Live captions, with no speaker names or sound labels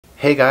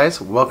Hey guys,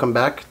 welcome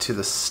back to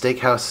the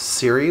Steakhouse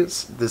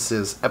series. This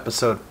is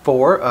episode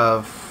 4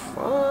 of,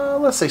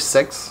 let's say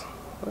 6.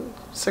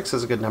 6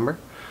 is a good number.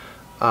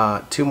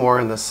 2 more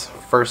in this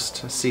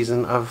first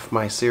season of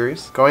my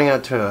series. Going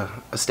out to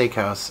a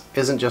steakhouse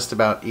isn't just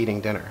about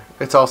eating dinner.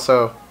 It's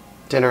also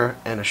dinner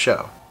and a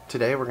show.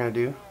 Today we're going to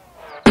do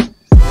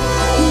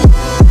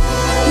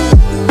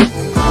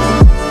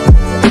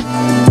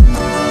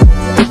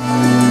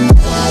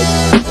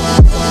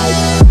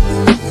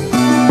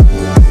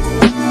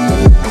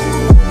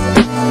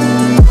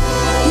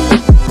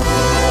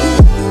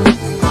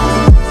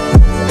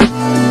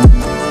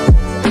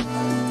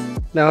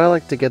Now I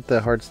like to get the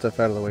hard stuff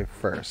out of the way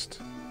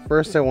first.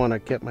 First I want to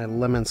get my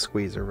lemon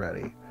squeezer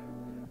ready.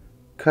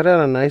 Cut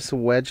out a nice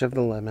wedge of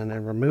the lemon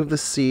and remove the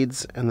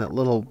seeds and that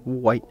little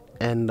white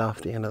end off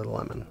the end of the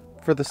lemon.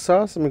 For the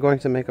sauce, I'm going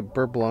to make a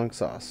beurre blanc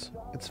sauce.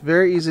 It's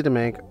very easy to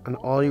make and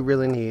all you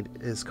really need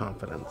is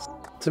confidence.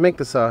 To make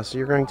the sauce,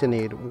 you're going to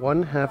need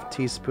 1/2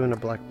 teaspoon of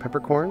black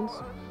peppercorns,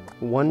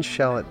 1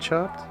 shallot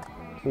chopped,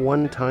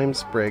 1 thyme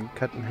sprig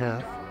cut in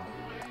half,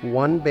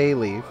 1 bay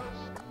leaf,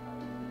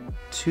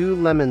 2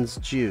 lemons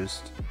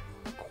juiced,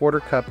 1/4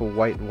 cup of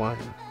white wine.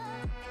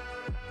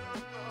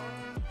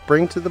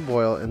 Bring to the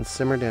boil and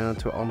simmer down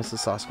to almost a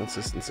sauce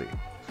consistency.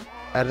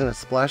 Add in a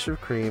splash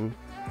of cream.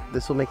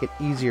 This will make it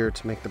easier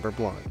to make the beurre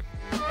blanc.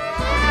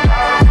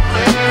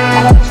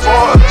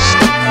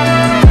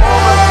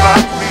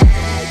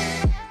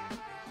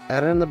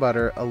 Add in the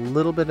butter a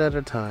little bit at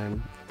a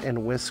time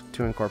and whisk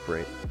to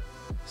incorporate.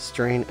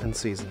 Strain and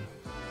season.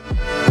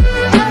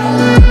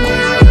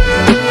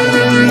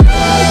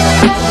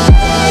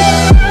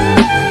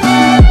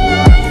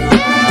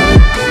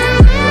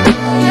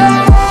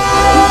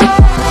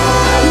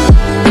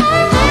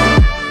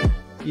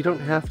 You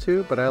don't have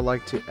to, but I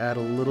like to add a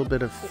little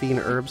bit of fine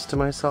herbs to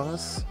my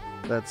sauce.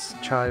 That's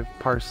chive,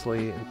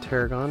 parsley, and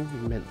tarragon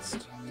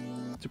minced.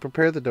 To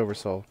prepare the Dover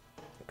sole,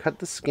 cut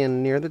the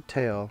skin near the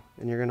tail,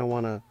 and you're going to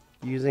want to,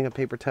 using a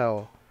paper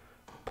towel,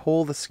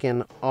 pull the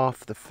skin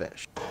off the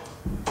fish.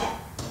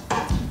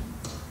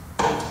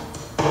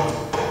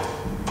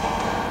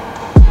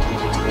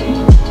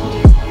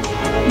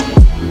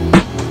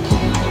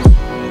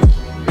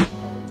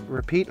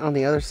 Repeat on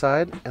the other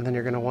side, and then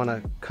you're going to want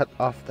to cut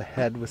off the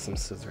head with some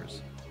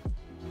scissors.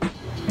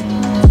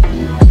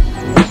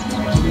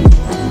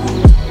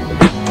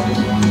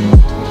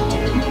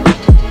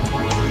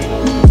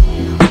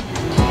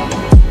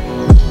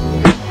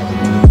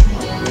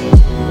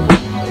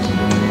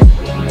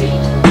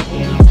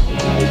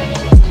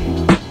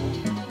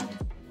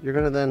 You're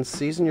going to then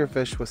season your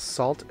fish with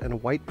salt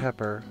and white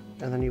pepper,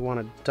 and then you want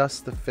to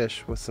dust the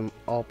fish with some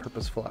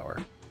all-purpose flour.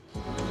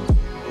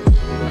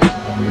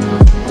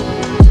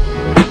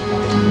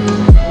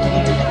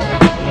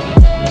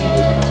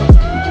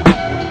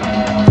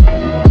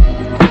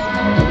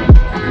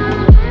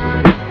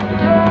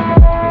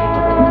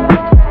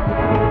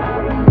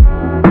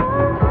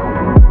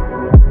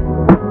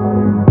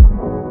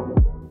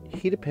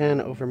 Heat a pan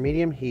over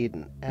medium heat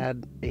and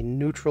add a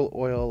neutral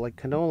oil like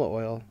canola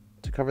oil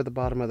to cover the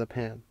bottom of the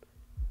pan.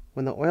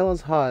 When the oil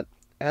is hot,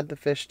 add the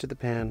fish to the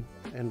pan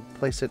and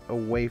place it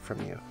away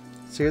from you.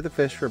 Sear the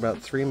fish for about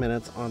 3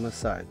 minutes on the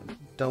side.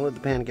 Don't let the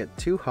pan get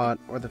too hot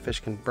or the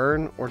fish can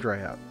burn or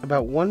dry out.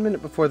 About 1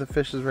 minute before the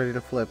fish is ready to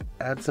flip,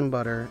 add some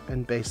butter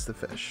and baste the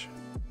fish.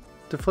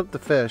 To flip the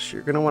fish,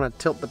 you're going to want to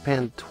tilt the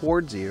pan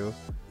towards you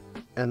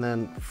and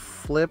then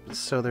flip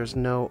so there's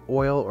no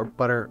oil or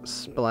butter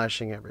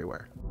splashing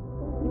everywhere.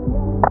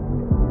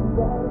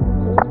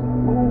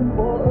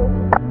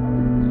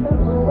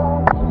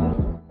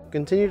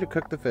 Continue to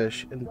cook the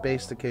fish and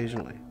baste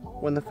occasionally.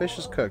 When the fish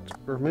is cooked,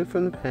 remove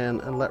from the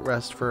pan and let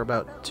rest for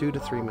about 2 to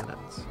 3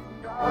 minutes.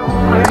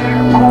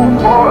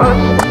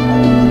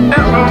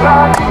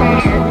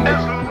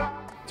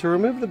 To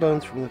remove the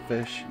bones from the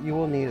fish, you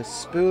will need a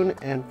spoon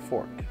and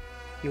fork.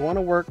 You want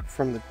to work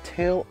from the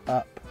tail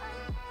up.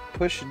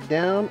 Push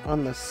down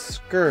on the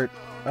skirt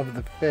of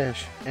the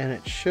fish and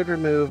it should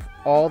remove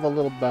all the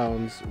little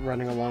bones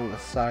running along the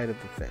side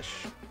of the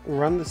fish.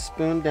 Run the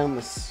spoon down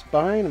the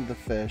spine of the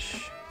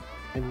fish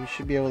and you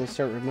should be able to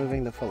start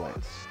removing the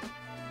fillets.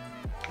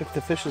 If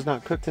the fish is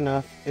not cooked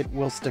enough, it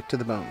will stick to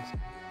the bones.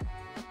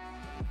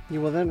 You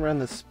will then run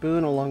the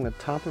spoon along the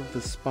top of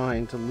the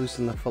spine to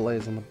loosen the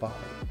fillets on the bottom.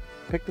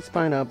 Pick the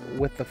spine up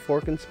with the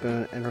fork and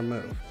spoon and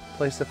remove.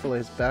 Place the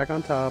fillets back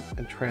on top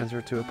and transfer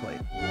to a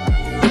plate.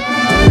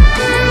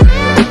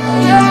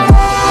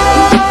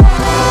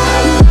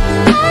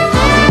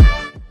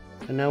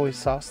 And now we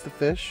sauce the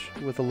fish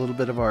with a little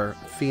bit of our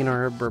fine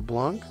herb beurre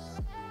blanc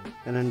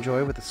and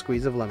enjoy with a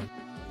squeeze of lemon.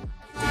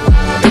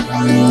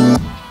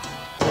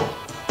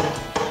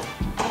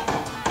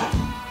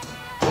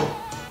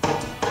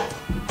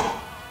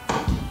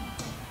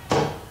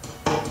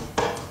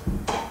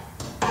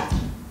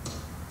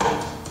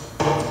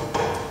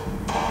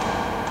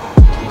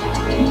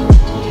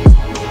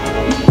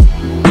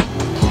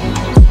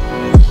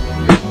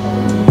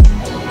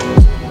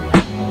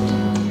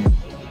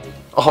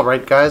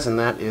 Alright guys, and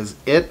that is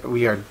it.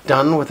 We are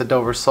done with the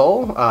Dover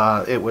sole.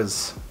 It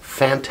was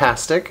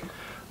fantastic.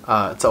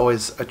 It's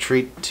always a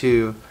treat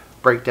to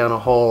break down a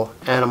whole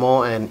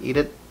animal and eat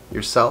it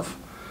yourself.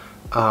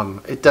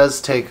 It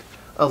does take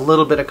a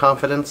little bit of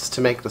confidence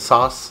to make the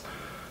sauce,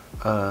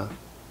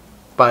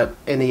 but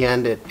in the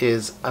end it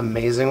is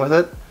amazing with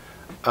it.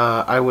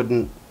 I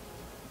wouldn't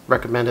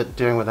recommend it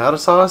doing without a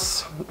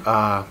sauce.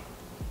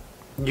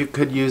 You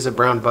could use a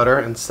brown butter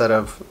instead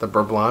of the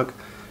beurre blanc.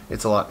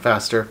 It's a lot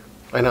faster.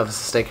 I know this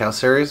is a Steakhouse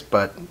series,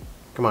 but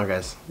come on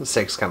guys, the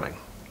steak's coming.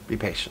 Be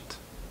patient.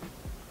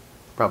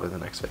 Probably the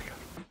next video.